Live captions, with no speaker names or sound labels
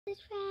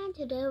Friend,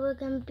 today we're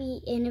gonna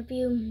be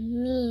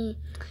interviewing me.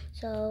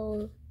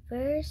 So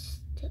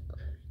first,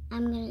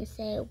 I'm gonna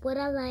say what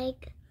I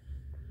like.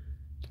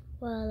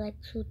 Well, I like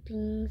two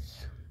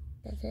things.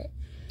 That's it.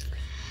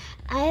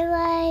 I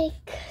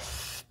like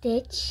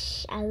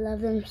Stitch. I love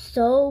them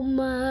so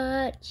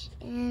much,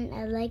 and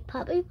I like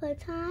Poppy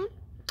Playtime.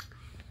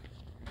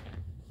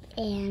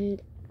 And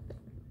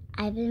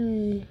I've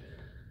been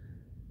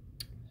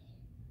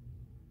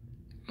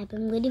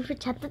waiting for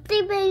chapter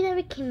 3, but it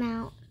never came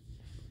out.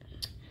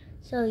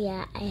 So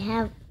yeah, I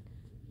have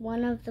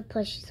one of the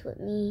plushies with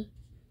me.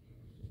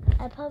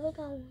 I probably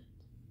got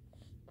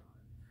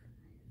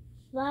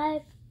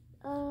 5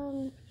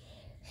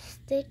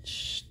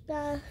 Stitch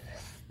stuff.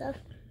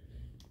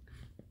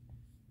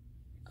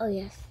 Oh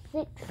yes,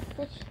 6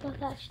 Stitch stuff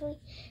actually.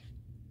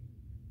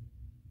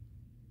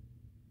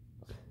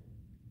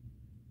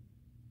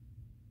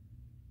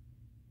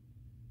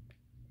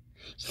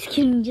 Just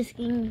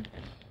kidding.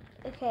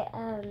 Okay,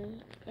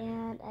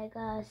 and I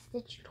got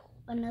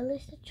another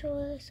Stitch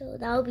toy, so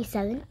that will be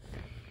 7.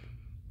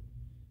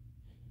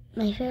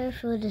 My favorite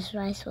food is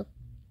rice with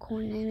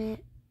corn in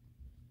it.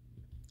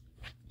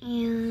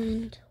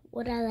 And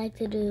what I like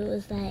to do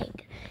is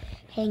like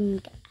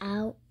hang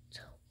out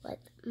with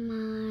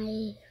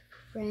my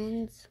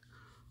friends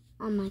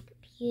on my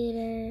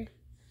computer.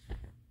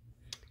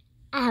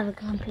 I have a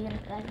computer,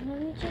 guys.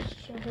 Let me just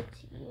show it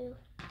to you.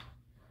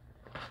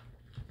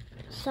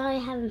 Sorry I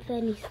haven't put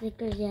any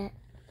stickers yet.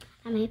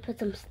 I may put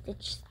some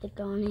Stitch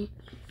sticker on it.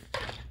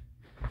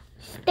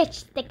 Stitch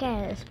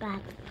stickers,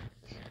 but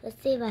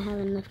let's see if I have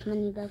enough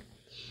money though.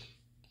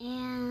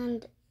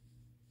 And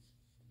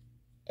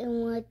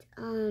what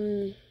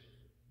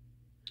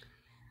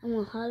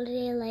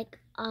holiday, like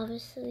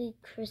obviously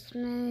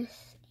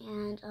Christmas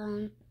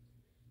and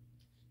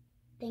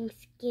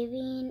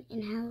Thanksgiving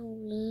and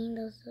Halloween.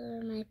 Those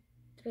are my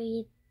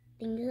 3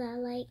 things I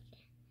like.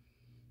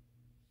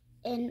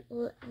 And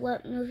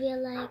what movie I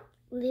like?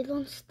 Lilo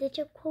and Stitch,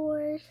 of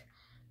course,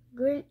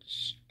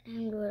 Grinch,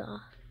 and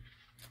Rudolph.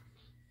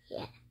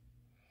 Yeah.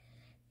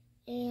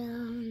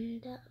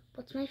 And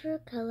what's my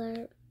favorite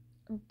color?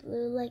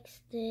 Blue like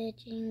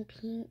Stitch, and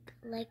pink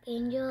like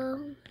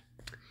Angel.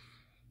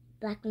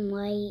 Black and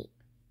white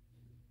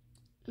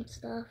and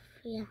stuff.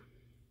 Yeah.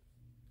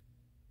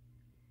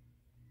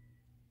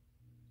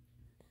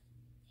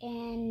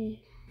 And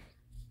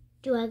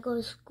do I go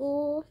to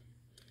school?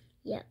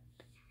 Yep.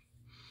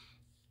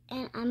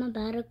 And I'm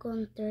about to go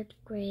in 3rd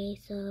grade,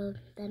 so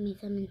that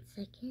means I'm in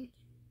 2nd.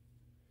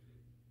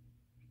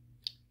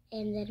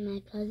 And then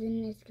my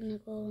cousin is gonna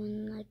go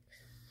in like,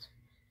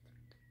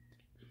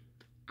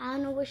 I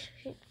don't know which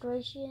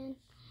grade she's in.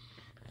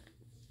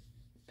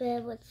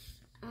 But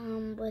what's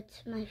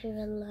my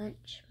favorite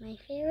lunch? My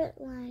favorite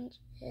lunch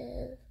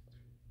is,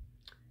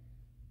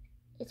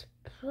 it's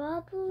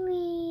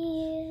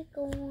probably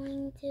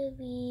going to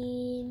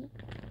be,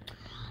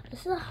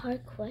 this is a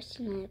hard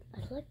question. I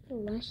like the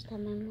lunch that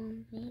my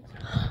mom makes.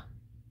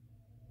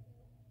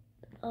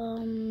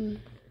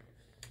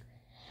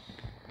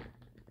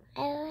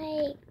 I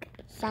like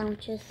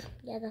sandwiches.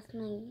 Yeah, that's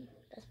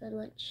my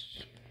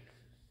lunch.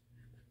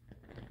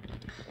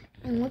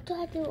 And what do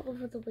I do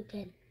over the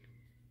weekend?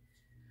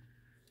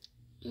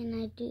 And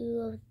I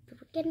do over the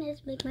weekend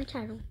is make my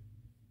channel.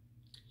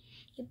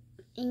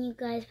 And you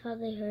guys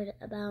probably heard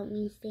about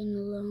me staying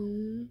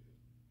alone.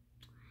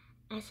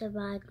 I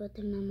survived good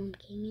thing my mom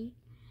came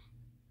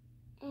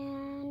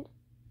in.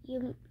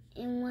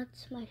 And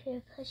what's my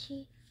favorite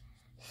plushie?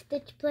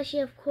 Stitch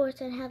plushie, of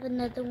course. I have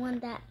another one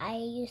that I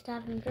used to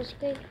have in 1st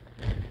grade.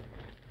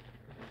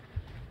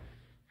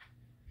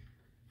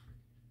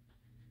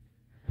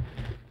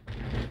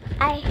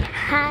 I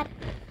had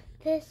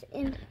this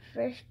in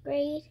 1st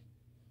grade.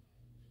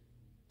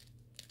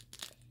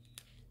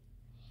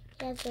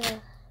 It has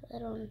a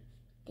little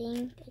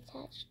thing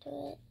attached to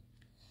it.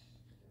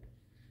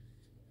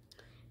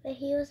 But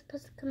he was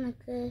supposed to come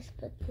like this,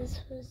 but this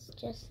was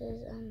just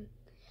his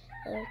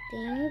little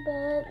thing.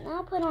 But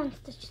I'll put on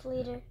Stitch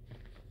later.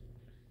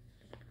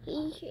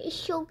 He's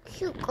so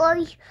cute,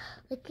 guys.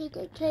 Look at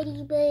the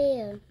teddy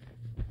bear.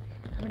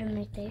 I'll put him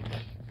right there.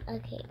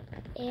 Okay,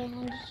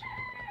 and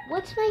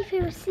what's my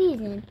favorite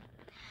season?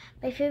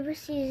 My favorite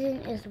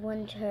season is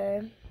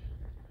winter.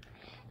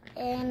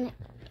 And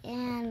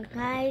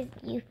guys,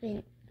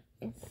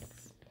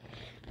 it's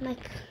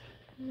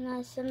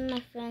some of my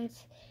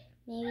friends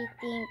maybe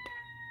think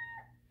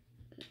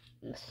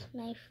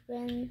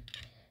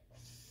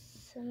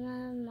some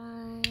of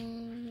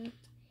mine.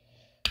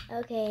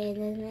 Okay,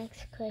 the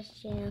next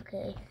question.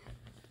 Okay,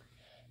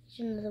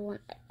 here's another one.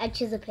 I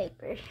choose a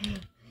paper.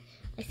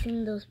 I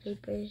seen those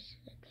papers.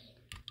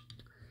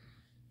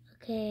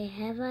 Okay,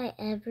 have I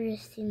ever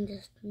seen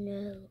the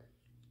snow?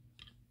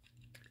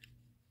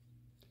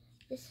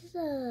 This is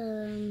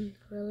a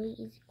really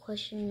easy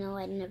question. No,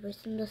 I've never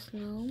seen the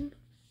snow.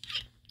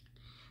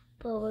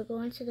 But we're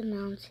going to the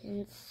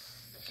mountains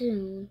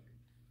soon.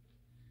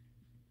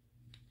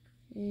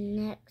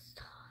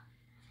 Next,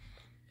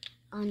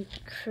 on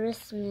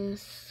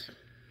Christmas.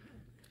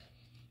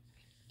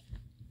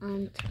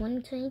 on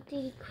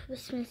 2023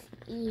 Christmas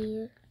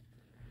Eve.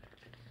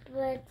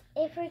 But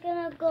if we're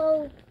gonna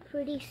go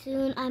pretty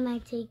soon, I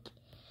might take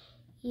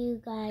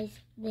you guys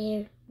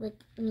there with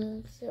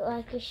me so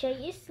I can show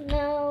you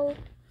snow.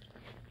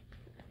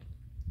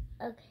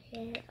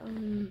 Okay,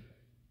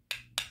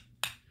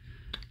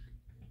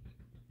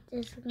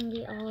 this is gonna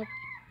be all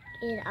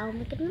it. I'll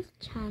make it on this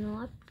channel.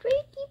 I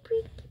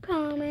pretty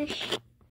promise.